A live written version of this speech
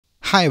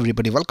Hi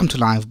everybody, welcome to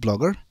Live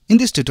Blogger. In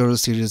this tutorial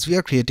series, we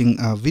are creating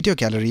a video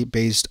gallery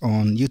based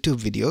on YouTube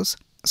videos.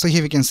 So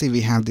here we can see we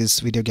have this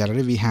video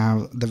gallery. We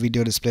have the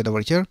video displayed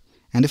over here.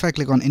 And if I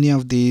click on any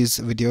of these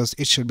videos,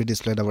 it should be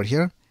displayed over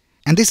here.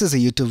 And this is a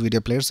YouTube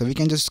video player. So we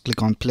can just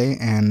click on play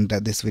and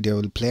this video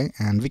will play.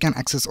 And we can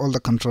access all the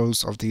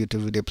controls of the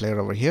YouTube video player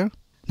over here.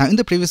 Now in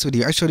the previous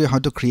video, I showed you how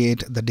to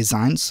create the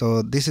design.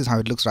 So this is how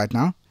it looks right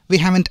now. We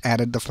haven't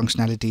added the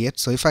functionality yet.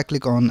 So if I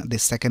click on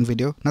this second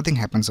video, nothing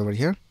happens over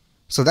here.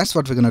 So that's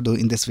what we're going to do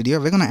in this video.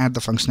 We're going to add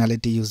the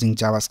functionality using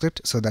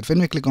JavaScript so that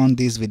when we click on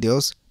these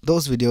videos,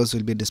 those videos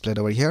will be displayed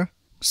over here.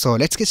 So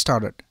let's get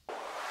started.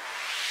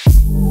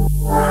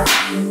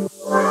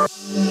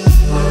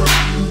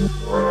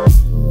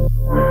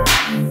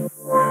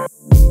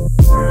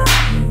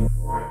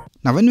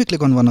 Now when we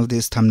click on one of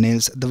these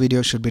thumbnails, the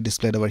video should be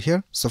displayed over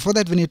here. So for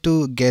that we need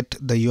to get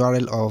the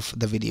URL of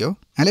the video.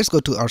 And let's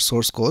go to our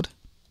source code.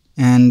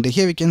 And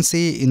here we can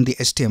see in the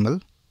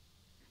HTML,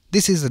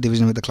 this is the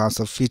division with the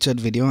class of featured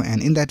video,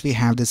 and in that we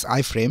have this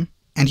iframe.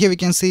 And here we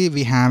can see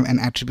we have an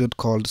attribute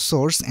called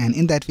source, and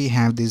in that we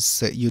have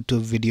this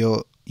YouTube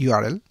video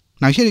URL.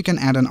 Now here you can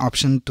add an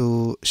option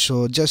to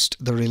show just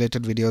the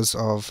related videos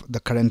of the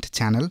current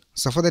channel.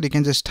 So for that you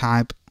can just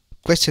type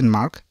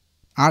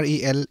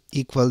 $rel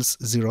equals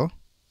 0.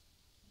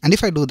 And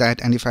if I do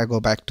that, and if I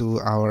go back to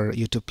our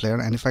YouTube player,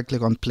 and if I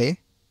click on play,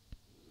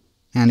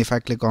 and if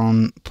I click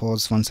on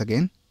pause once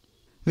again,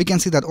 we can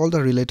see that all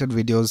the related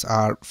videos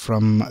are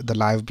from the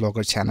Live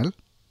Blogger channel.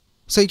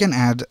 So you can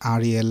add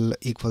rel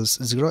equals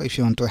 0 if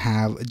you want to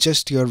have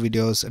just your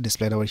videos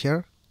displayed over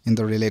here in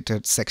the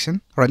related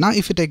section. Alright, now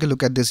if you take a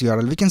look at this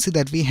URL, we can see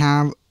that we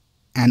have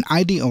an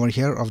ID over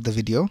here of the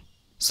video.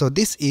 So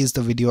this is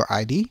the video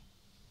ID.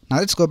 Now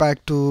let's go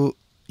back to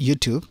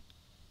YouTube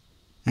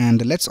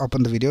and let's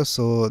open the video.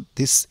 So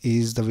this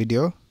is the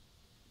video.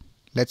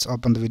 Let's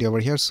open the video over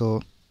here.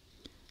 So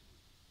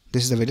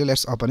this is the video.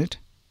 Let's open it.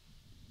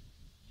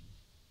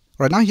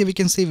 Right now here we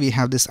can see we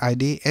have this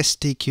ID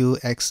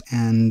STQX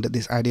and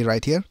this ID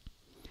right here.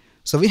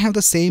 So we have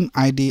the same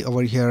ID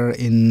over here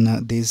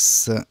in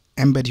this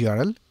embed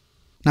URL.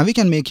 Now we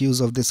can make use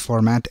of this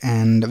format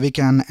and we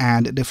can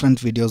add different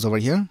videos over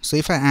here. So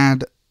if I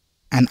add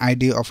an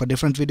ID of a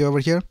different video over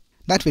here,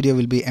 that video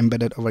will be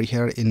embedded over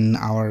here in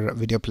our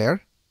video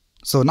player.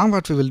 So now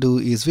what we will do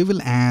is we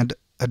will add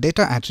a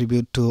data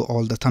attribute to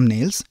all the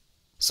thumbnails.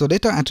 So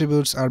data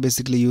attributes are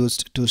basically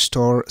used to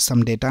store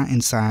some data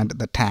inside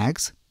the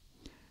tags.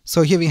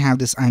 So here we have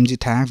this img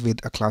tag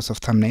with a class of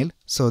thumbnail.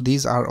 So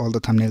these are all the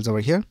thumbnails over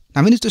here.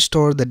 Now we need to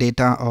store the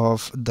data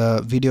of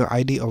the video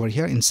ID over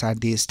here inside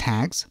these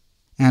tags.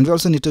 And we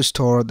also need to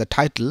store the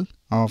title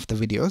of the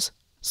videos.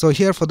 So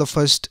here for the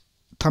first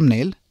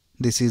thumbnail,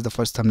 this is the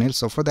first thumbnail.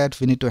 So for that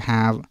we need to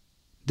have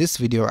this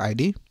video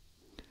ID.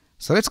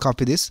 So let's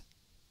copy this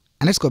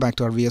and let's go back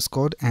to our VS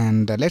Code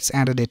and let's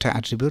add a data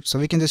attribute. So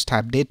we can just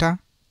type data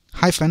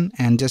hyphen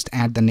and just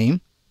add the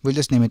name. We'll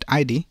just name it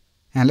ID.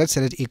 And let's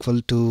set it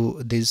equal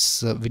to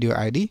this video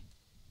ID.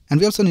 And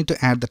we also need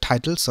to add the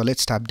title. So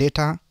let's type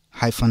data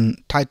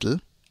hyphen title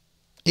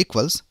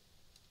equals.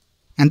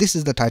 And this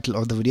is the title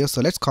of the video.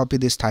 So let's copy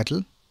this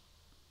title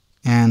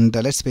and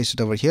let's paste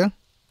it over here.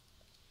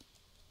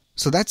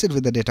 So that's it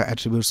with the data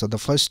attributes of the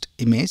first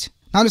image.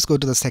 Now let's go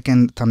to the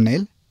second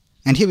thumbnail.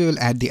 And here we will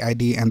add the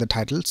ID and the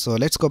title. So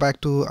let's go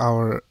back to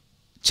our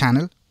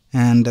channel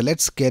and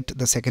let's get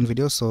the second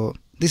video. So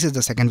this is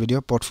the second video,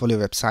 portfolio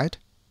website.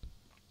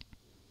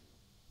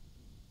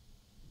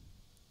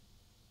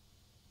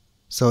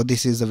 So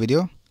this is the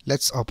video.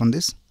 Let's open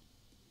this.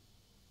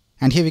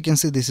 And here we can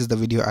see this is the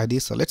video ID.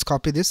 So let's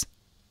copy this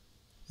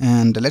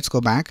and let's go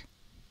back.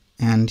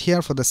 And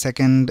here for the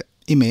second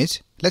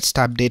image, let's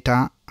type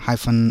data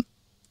hyphen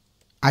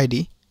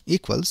ID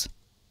equals.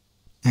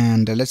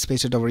 And let's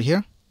paste it over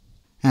here.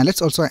 And let's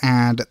also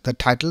add the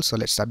title. So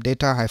let's type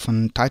data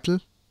hyphen title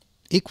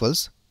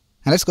equals.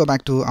 And let's go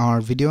back to our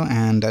video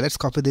and let's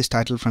copy this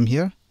title from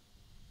here.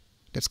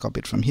 Let's copy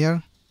it from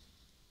here.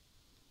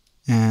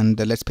 And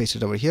let's paste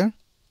it over here.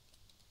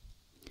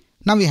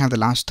 Now we have the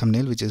last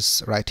thumbnail, which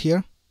is right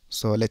here.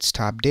 So let's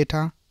type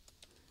data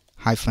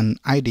hyphen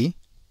ID.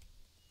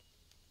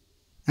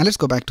 And let's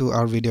go back to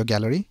our video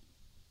gallery.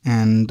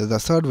 And the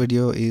third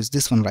video is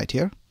this one right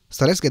here.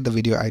 So let's get the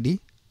video ID.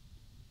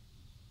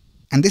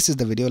 And this is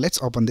the video.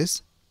 Let's open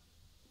this.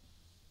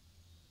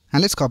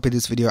 And let's copy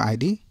this video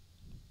ID.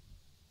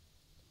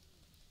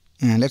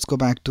 And let's go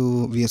back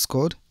to VS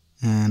Code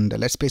and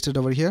let's paste it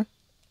over here.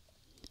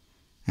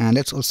 And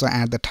let's also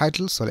add the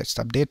title. So let's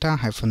type data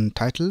hyphen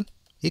title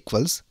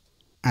equals.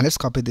 And let's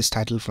copy this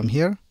title from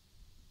here.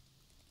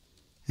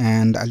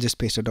 And I'll just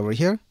paste it over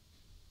here.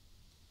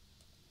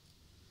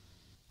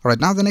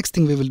 Alright, now the next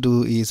thing we will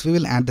do is we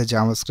will add the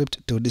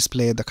JavaScript to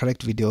display the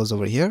correct videos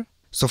over here.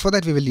 So for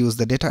that we will use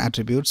the data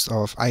attributes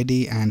of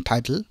ID and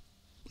title.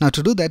 Now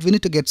to do that we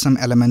need to get some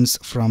elements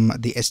from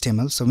the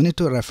HTML. So we need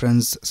to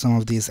reference some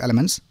of these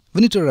elements.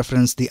 We need to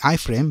reference the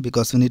iframe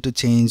because we need to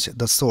change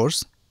the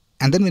source.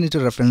 And then we need to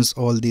reference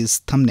all these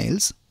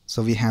thumbnails.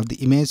 So we have the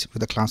image with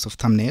the class of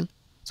thumbnail.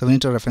 So we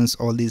need to reference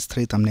all these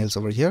 3 thumbnails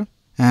over here.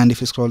 And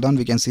if you scroll down,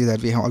 we can see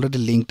that we have already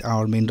linked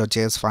our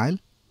main.js file.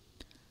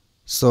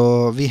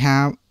 So we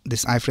have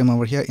this iframe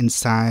over here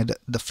inside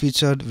the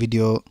featured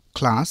video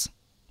class,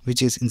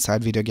 which is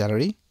inside video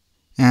gallery.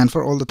 And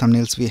for all the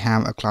thumbnails, we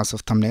have a class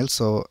of thumbnails.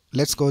 So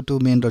let's go to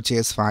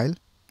main.js file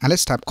and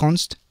let's type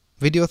const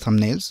video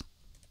thumbnails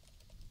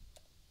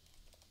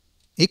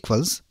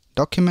equals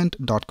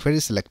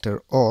document.querySelector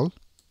all,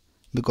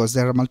 because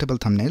there are multiple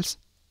thumbnails.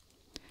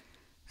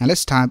 And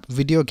let's type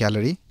video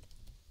gallery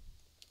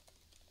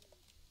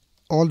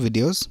all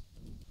videos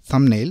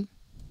thumbnail.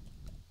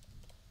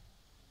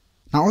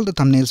 Now all the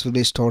thumbnails will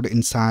be stored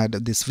inside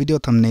this video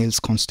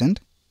thumbnails constant.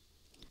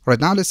 Right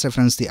now let's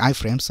reference the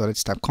iframe. So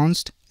let's type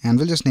const and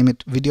we'll just name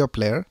it video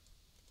player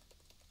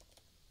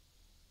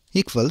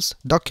equals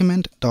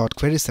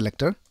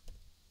document.querySelector,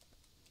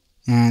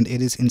 and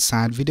it is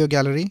inside video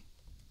gallery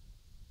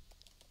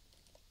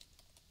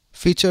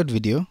featured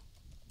video,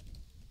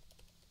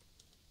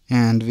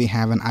 and we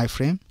have an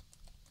iframe.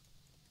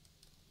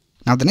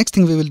 Now the next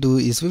thing we will do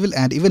is we will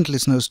add event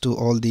listeners to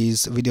all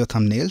these video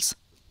thumbnails.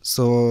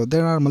 So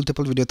there are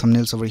multiple video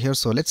thumbnails over here,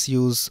 so let's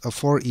use a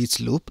for each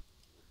loop.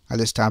 I'll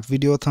just type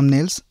video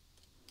thumbnails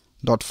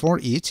dot for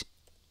each,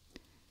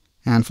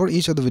 and for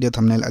each of the video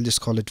thumbnail I'll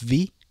just call it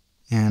v,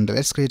 and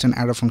let's create an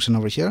arrow function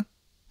over here,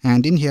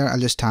 and in here I'll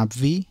just type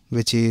v,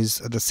 which is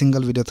the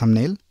single video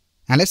thumbnail,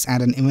 and let's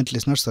add an event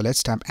listener. So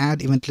let's type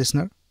add event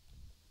listener,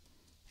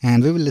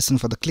 and we will listen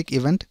for the click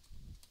event,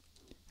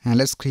 and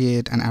let's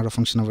create an arrow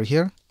function over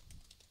here.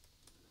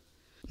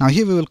 Now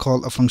here we will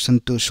call a function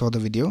to show the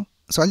video.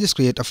 So I'll just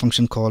create a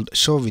function called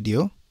show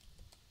video,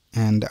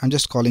 and I'm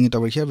just calling it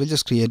over here. We'll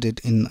just create it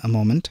in a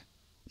moment.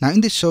 Now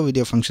in this show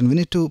video function, we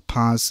need to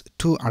pass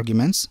 2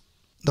 arguments.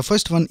 The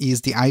first one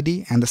is the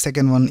ID and the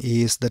second one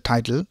is the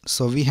title.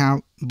 So we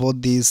have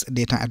both these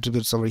data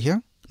attributes over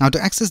here. Now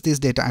to access these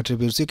data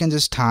attributes, you can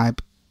just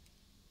type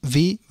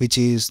v, which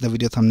is the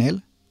video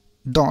thumbnail,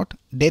 dot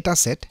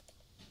dataset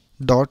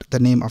dot the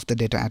name of the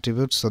data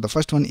attribute. So the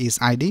first one is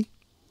ID,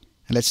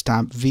 and let's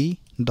type v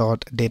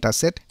dot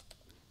dataset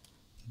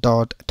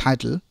dot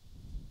title.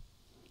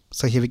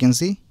 So here we can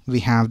see we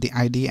have the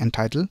ID and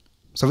title.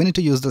 So we need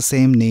to use the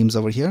same names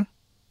over here.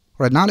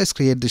 Right now let's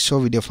create the show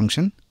video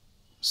function.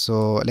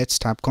 So let's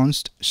type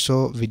const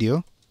show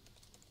video,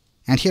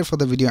 and here for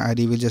the video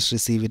ID we'll just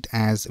receive it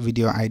as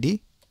video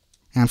ID,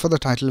 and for the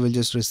title we'll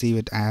just receive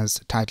it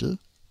as title.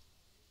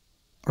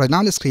 Right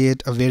now let's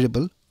create a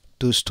variable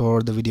to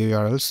store the video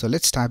URL. So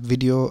let's type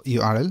video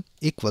URL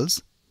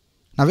equals.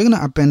 Now we're going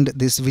to append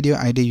this video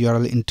ID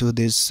URL into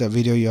this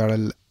video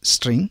URL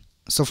string.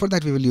 So for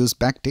that we will use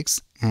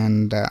backticks,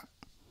 and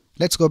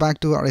let's go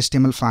back to our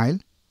HTML file,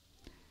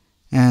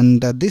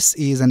 and this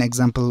is an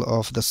example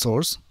of the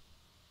source.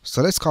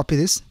 So let's copy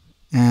this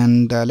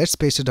and let's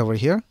paste it over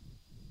here.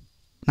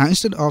 Now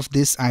instead of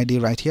this ID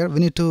right here, we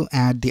need to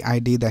add the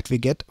ID that we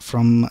get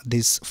from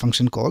this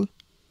function call.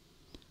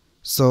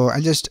 So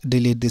I'll just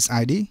delete this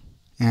ID,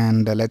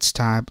 and let's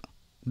type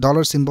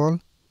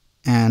 $symbol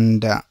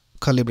and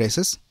curly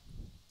braces,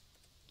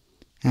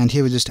 and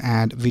here we just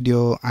add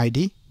video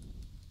ID.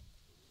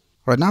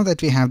 Right now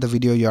that we have the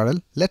video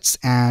URL, let's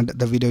add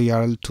the video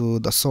URL to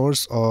the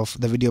source of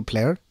the video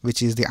player,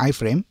 which is the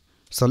iframe.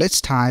 So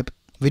let's type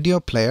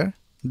video player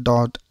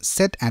dot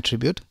set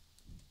attribute,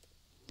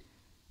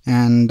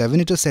 and we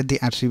need to set the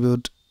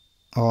attribute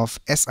of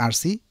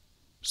src.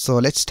 So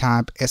let's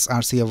type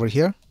src over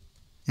here,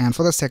 and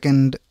for the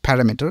second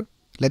parameter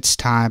let's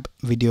type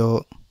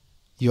video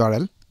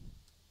URL.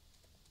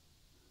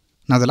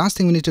 Now the last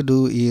thing we need to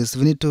do is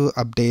we need to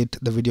update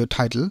the video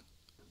title.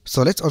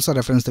 So let's also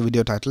reference the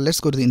video title. Let's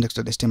go to the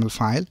index.html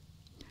file,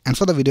 and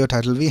for the video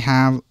title we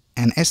have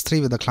an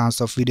s3 with the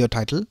class of video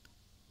title.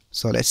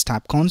 So let's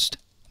type const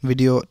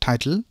video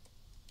title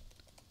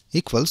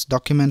equals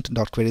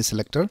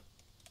document.querySelector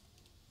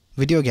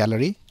video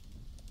gallery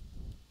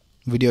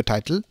video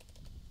title,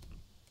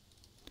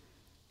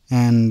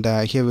 and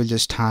here we'll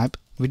just type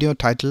video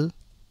title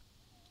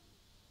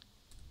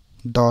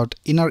dot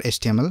inner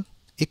HTML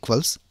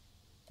equals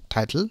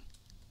title.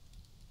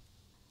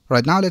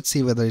 Right now let's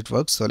see whether it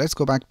works. So let's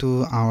go back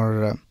to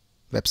our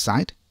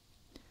website,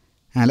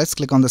 and let's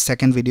click on the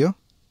second video,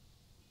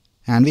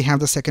 and we have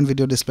the second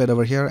video displayed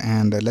over here,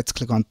 and let's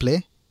click on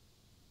play,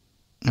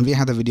 and we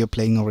have the video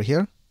playing over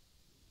here,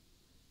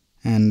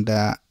 and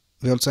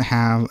we also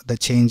have the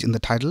change in the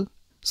title.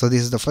 So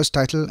this is the first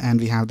title, and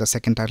we have the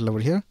second title over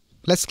here.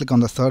 Let's click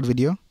on the third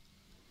video,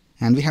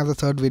 and we have the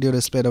third video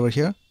displayed over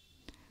here,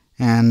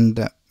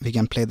 and we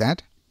can play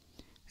that,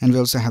 and we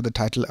also have the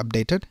title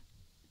updated.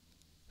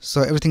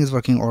 So everything is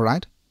working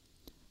alright.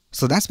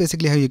 So that's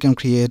basically how you can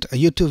create a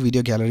YouTube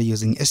video gallery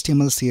using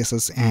HTML,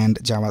 CSS and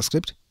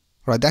JavaScript.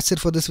 Right, that's it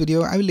for this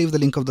video. I will leave the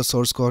link of the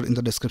source code in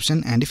the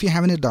description, and if you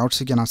have any doubts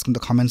you can ask in the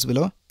comments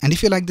below. And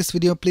if you like this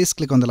video, please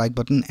click on the like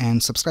button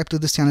and subscribe to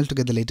this channel to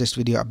get the latest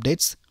video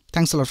updates.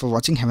 Thanks a lot for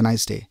watching. Have a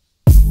nice day.